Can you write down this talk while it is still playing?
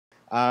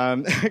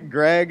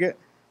Greg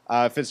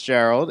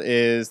Fitzgerald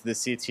is the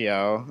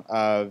CTO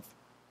of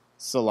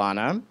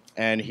Solana,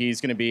 and he's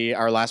going to be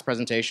our last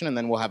presentation, and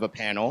then we'll have a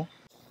panel.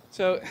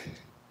 So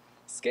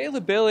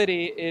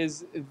scalability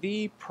is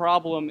the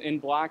problem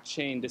in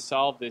blockchain to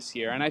solve this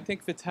year, and I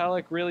think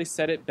Vitalik really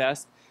said it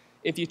best.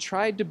 If you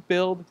tried to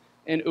build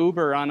an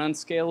Uber on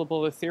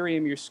unscalable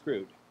Ethereum, you're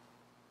screwed.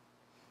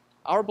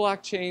 Our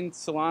blockchain,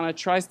 Solana,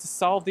 tries to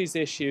solve these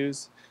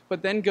issues,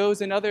 but then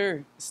goes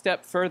another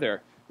step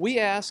further. We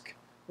ask,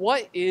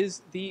 what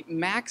is the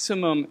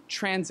maximum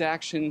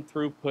transaction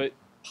throughput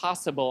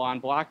possible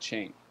on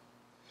blockchain?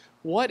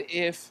 What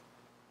if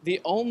the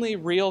only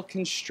real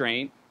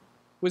constraint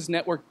was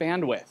network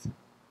bandwidth?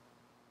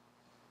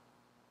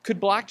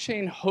 Could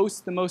blockchain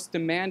host the most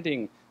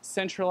demanding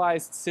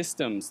centralized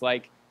systems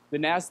like the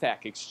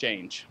NASDAQ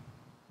exchange?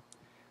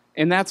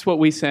 And that's what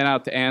we set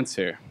out to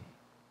answer.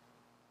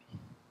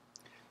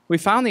 We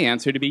found the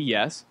answer to be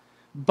yes,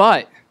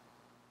 but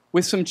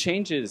with some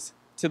changes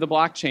to the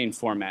blockchain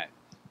format.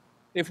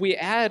 If we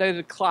added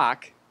a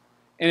clock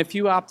and a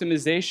few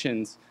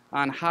optimizations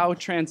on how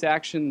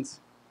transactions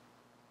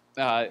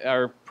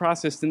are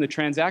processed in the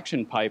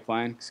transaction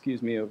pipeline,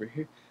 excuse me over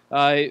here,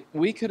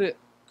 we could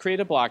create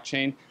a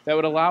blockchain that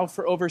would allow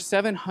for over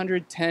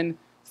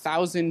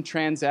 710,000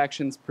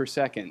 transactions per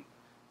second.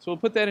 So we'll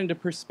put that into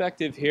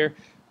perspective here.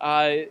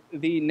 The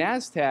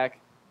NASDAQ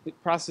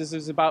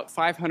processes about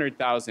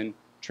 500,000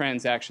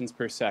 transactions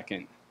per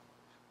second.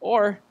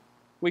 Or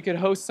we could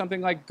host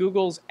something like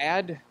Google's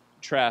ad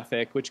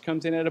traffic, which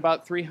comes in at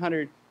about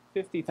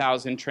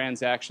 350,000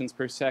 transactions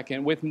per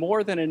second, with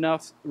more than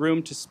enough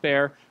room to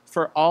spare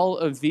for all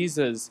of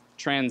Visa's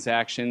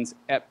transactions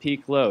at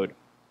peak load.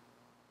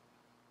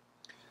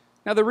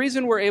 Now, the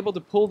reason we're able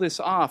to pull this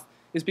off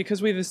is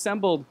because we've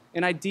assembled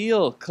an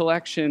ideal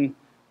collection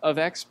of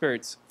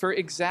experts for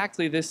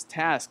exactly this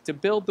task, to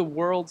build the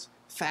world's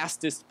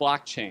fastest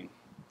blockchain.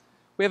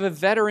 We have a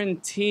veteran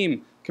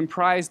team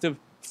comprised of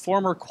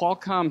former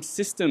Qualcomm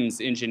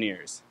systems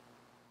engineers.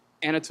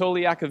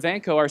 Anatoly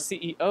Yakovenko, our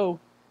CEO,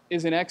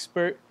 is an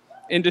expert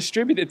in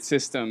distributed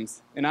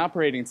systems and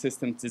operating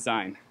systems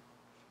design.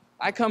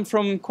 I come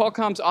from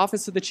Qualcomm's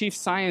Office of the Chief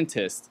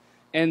Scientist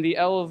and the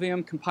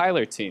LLVM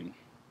compiler team.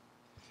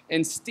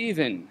 And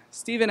Stephen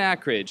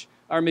Ackridge,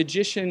 our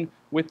magician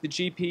with the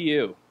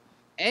GPU.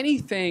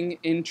 Anything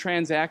in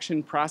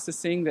transaction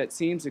processing that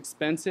seems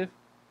expensive,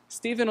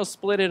 Stephen will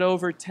split it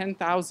over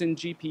 10,000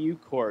 GPU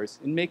cores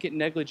and make it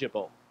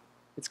negligible.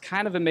 It's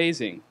kind of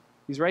amazing.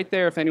 He's right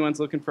there if anyone's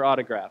looking for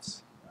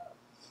autographs.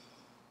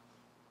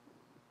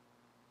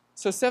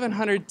 So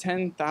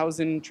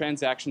 710,000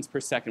 transactions per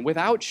second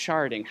without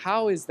sharding.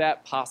 How is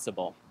that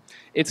possible?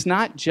 It's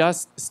not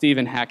just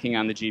Stephen hacking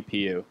on the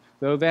GPU,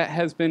 though that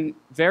has been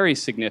very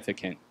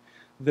significant.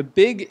 The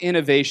big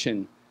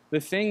innovation,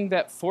 the thing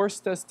that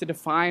forced us to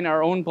define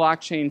our own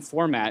blockchain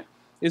format,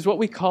 is what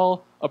we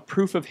call a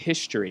proof of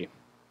history.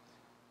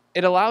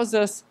 It allows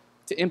us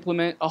to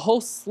implement a whole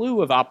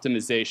slew of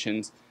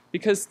optimizations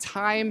because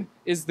time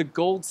is the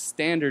gold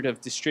standard of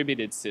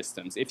distributed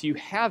systems. If you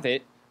have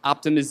it,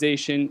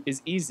 optimization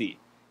is easy.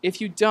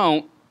 If you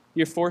don't,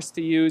 you're forced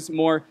to use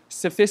more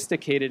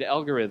sophisticated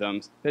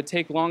algorithms that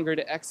take longer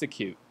to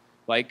execute,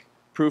 like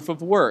proof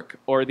of work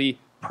or the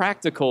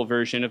practical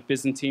version of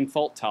Byzantine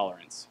fault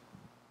tolerance.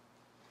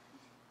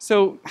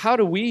 So how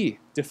do we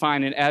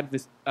define an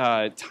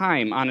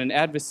time on an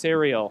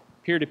adversarial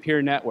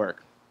peer-to-peer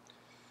network?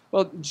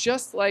 Well,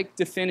 just like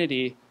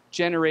Dfinity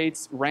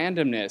generates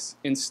randomness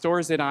and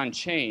stores it on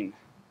chain,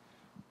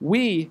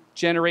 we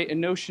generate a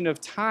notion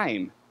of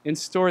time and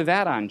store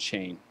that on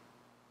chain.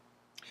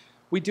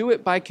 We do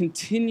it by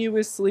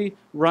continuously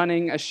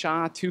running a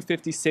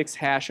SHA-256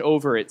 hash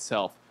over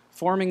itself,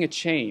 forming a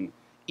chain.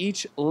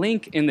 Each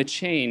link in the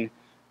chain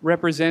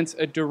represents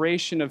a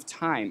duration of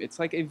time. It's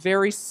like a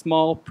very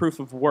small proof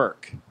of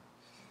work.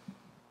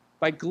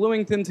 By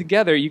gluing them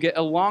together, you get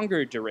a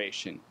longer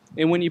duration.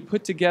 And when you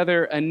put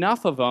together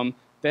enough of them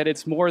that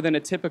it's more than a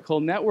typical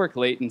network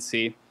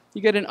latency,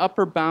 you get an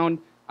upper bound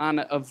on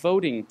a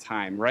voting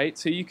time, right?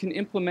 So you can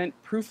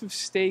implement proof of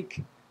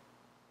stake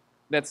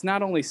that's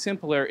not only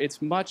simpler,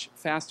 it's much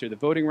faster. The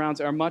voting rounds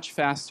are much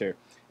faster.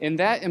 And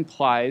that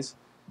implies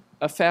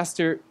a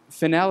faster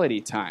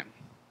finality time.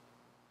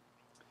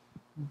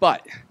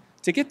 But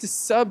to get to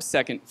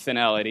sub-second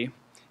finality,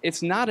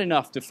 it's not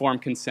enough to form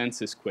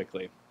consensus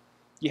quickly.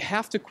 You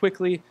have to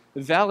quickly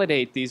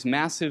validate these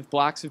massive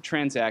blocks of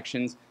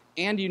transactions,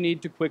 and you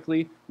need to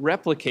quickly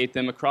replicate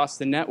them across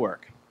the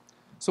network.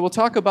 So we'll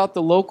talk about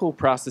the local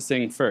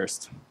processing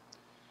first.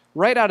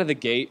 Right out of the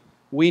gate,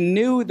 we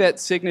knew that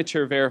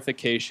signature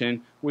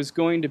verification was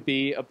going to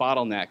be a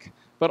bottleneck,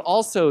 but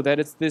also that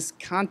it's this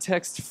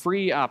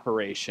context-free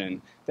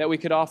operation that we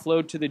could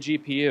offload to the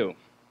GPU.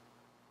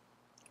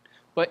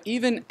 But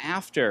even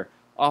after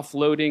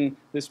offloading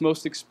this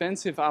most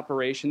expensive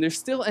operation, there's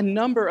still a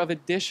number of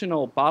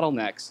additional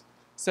bottlenecks,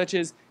 such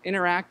as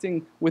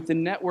interacting with the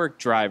network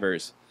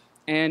drivers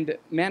and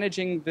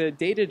managing the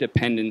data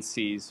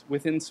dependencies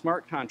within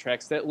smart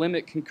contracts that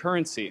limit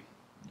concurrency.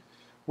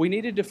 we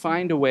needed to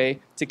find a way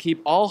to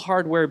keep all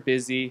hardware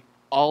busy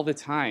all the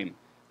time.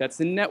 That's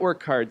the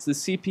network cards, the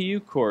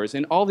CPU cores,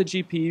 and all the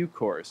GPU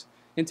cores.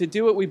 And to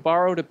do it, we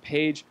borrowed a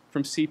page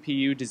from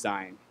CPU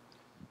design.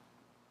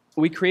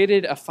 We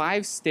created a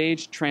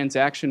 5-stage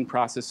transaction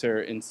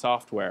processor in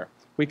software.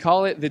 We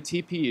call it the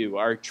TPU,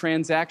 our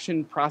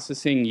transaction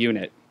processing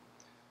unit.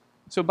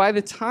 So by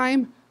the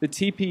time the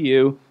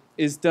TPU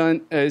is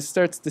done,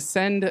 starts to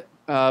send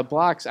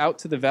blocks out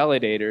to the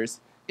validators,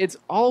 it's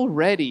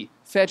already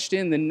fetched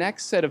in the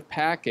next set of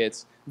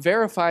packets,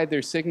 verified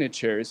their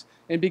signatures,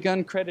 and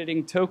begun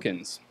crediting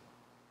tokens.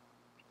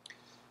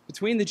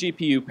 Between the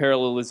GPU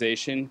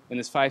parallelization and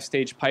this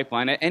 5-stage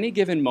pipeline, at any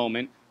given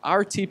moment,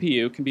 our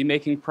TPU can be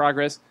making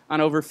progress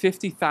on over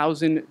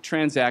 50,000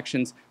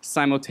 transactions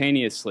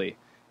simultaneously.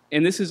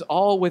 And this is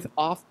all with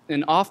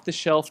an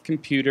off-the-shelf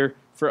computer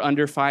for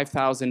under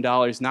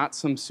 $5,000, not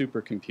some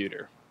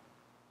supercomputer.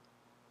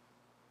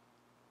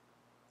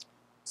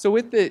 So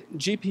with the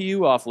GPU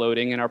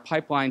offloading and our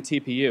pipeline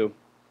TPU,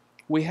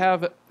 we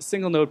have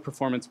single node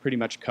performance pretty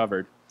much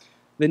covered.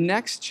 The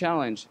next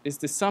challenge is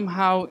to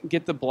somehow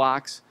get the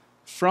blocks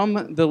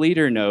from the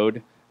leader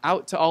node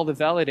out to all the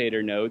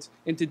validator nodes,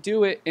 and to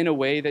do it in a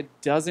way that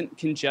doesn't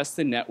congest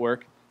the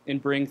network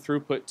and bring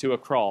throughput to a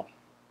crawl.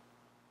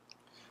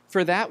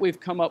 For that, we've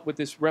come up with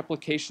this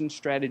replication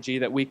strategy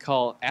that we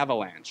call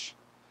Avalanche.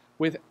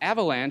 With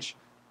Avalanche,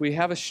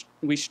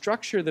 we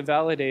structure the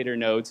validator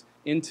nodes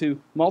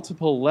into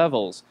multiple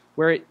levels,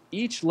 where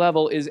each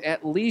level is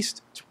at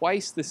least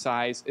twice the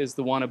size as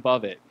the one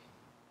above it.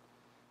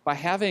 By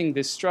having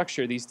this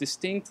structure, these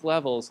distinct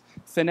levels,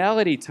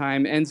 finality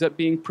time ends up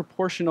being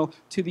proportional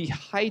to the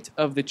height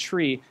of the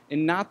tree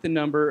and not the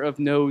number of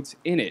nodes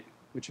in it,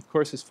 which of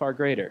course is far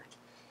greater.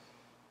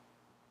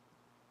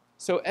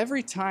 So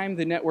every time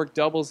the network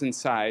doubles in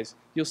size,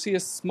 you'll see a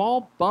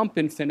small bump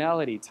in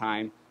finality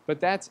time, but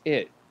that's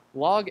it.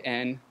 Log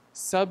n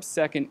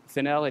sub-second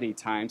finality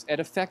times at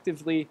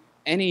effectively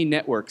any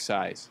network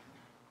size.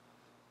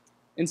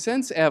 And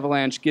since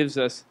Avalanche gives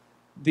us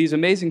these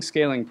amazing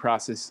scaling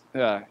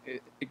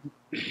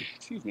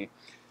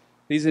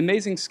these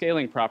amazing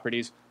scaling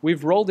properties,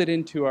 we've rolled it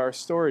into our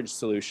storage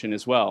solution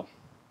as well.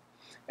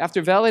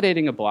 After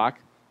validating a block,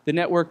 the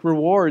network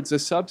rewards a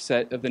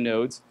subset of the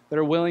nodes that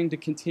are willing to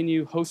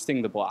continue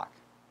hosting the block.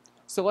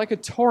 So like a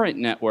torrent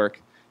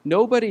network,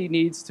 nobody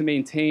needs to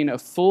maintain a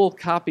full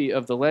copy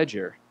of the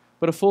ledger,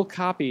 but a full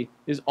copy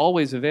is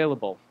always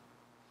available.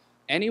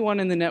 Anyone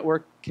in the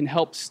network can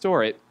help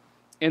store it,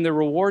 and they're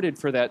rewarded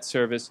for that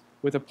service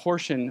with a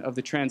portion of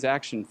the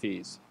transaction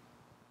fees.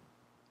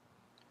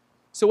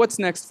 So what's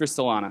next for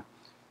Solana?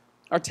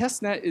 Our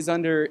testnet is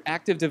under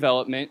active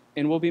development,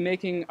 and we'll be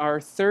making our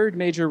 3rd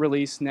major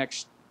release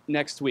next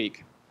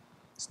week.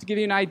 Just to give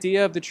you an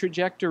idea of the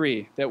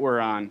trajectory that we're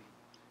on.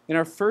 In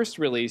our first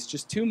release,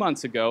 just 2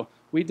 months ago,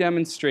 we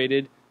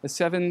demonstrated a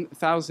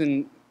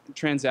 7,000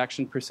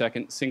 transaction per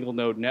second single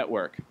node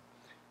network.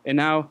 And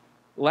now,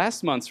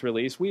 last month's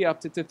release, we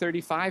upped it to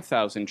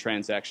 35,000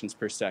 transactions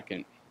per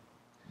second.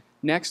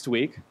 Next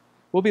week,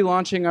 we'll be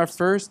launching our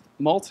first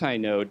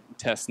multi-node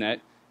testnet,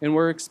 and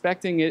we're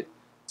expecting it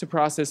to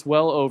process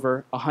well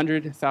over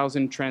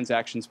 100,000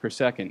 transactions per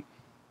second.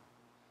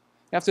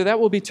 After that,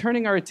 we'll be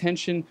turning our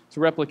attention to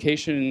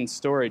replication and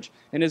storage.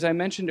 And as I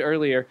mentioned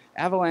earlier,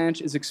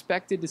 Avalanche is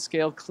expected to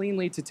scale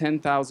cleanly to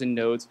 10,000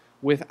 nodes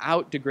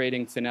without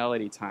degrading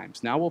finality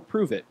times. Now we'll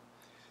prove it.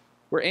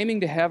 We're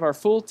aiming to have our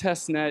full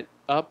testnet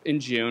up in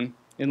June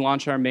and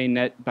launch our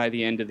mainnet by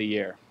the end of the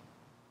year.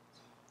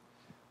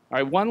 All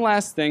right, one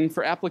last thing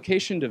for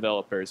application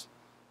developers.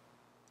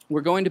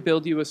 We're going to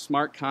build you a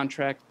smart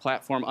contract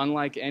platform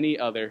unlike any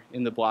other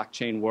in the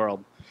blockchain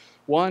world.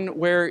 One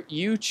where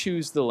you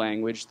choose the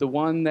language, the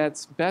one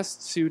that's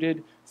best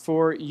suited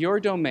for your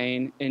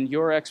domain and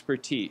your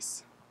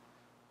expertise.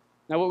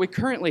 Now, what we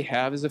currently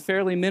have is a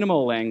fairly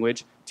minimal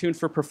language tuned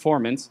for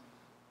performance,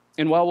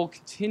 and while we'll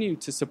continue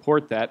to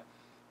support that,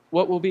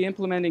 what we'll be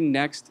implementing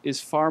next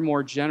is far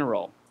more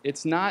general.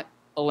 It's not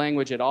a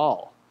language at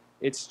all.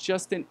 It's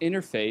just an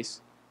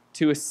interface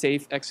to a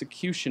safe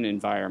execution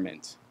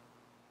environment.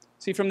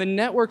 See, from the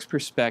network's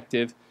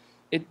perspective,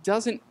 it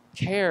doesn't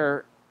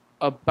care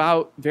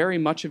about very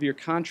much of your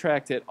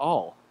contract at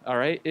all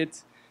right?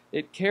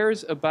 It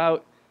cares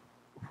about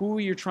who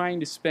you're trying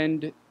to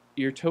spend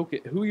your token,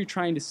 who you're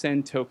trying to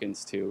send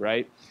tokens to,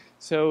 right?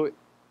 So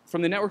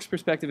from the network's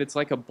perspective, it's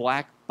like a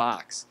black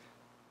box.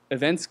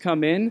 Events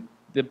come in,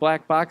 the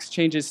black box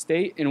changes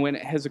state, and when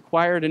it has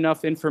acquired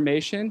enough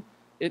information,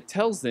 it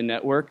tells the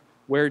network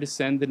where to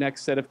send the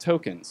next set of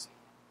tokens.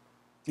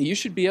 You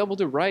should be able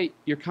to write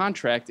your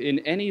contract in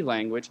any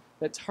language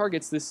that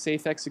targets this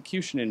safe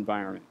execution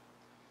environment.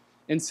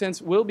 And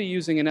since we'll be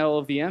using an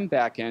LLVM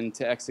backend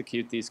to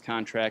execute these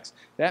contracts,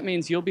 that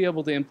means you'll be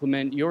able to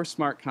implement your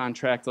smart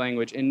contract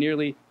language in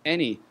nearly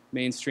any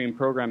mainstream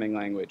programming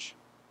language.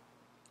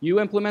 You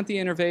implement the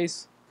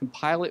interface,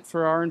 compile it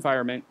for our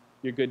environment,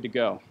 you're good to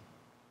go.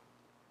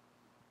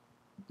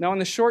 Now in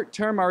the short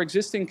term, our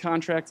existing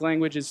contract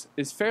language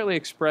is fairly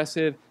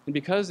expressive, and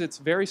because it's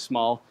very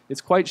small,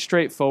 it's quite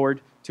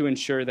straightforward to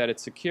ensure that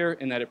it's secure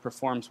and that it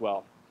performs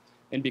well.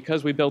 And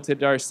because we built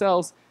it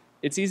ourselves,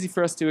 it's easy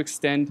for us to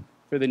extend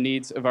for the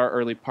needs of our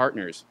early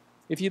partners.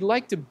 If you'd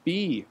like to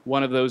be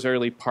one of those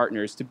early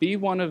partners, to be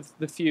one of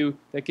the few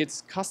that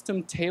gets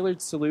custom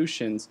tailored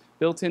solutions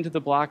built into the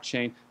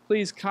blockchain,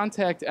 please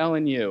contact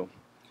LNU.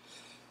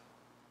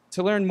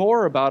 To learn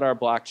more about our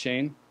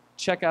blockchain,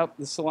 check out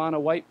the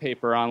Solana white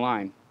paper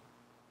online.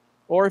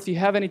 Or if you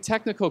have any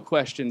technical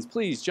questions,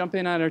 please jump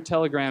in on our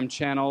Telegram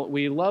channel.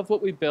 We love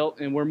what we built,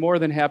 and we're more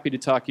than happy to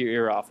talk your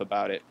ear off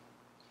about it.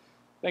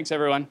 Thanks,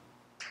 everyone.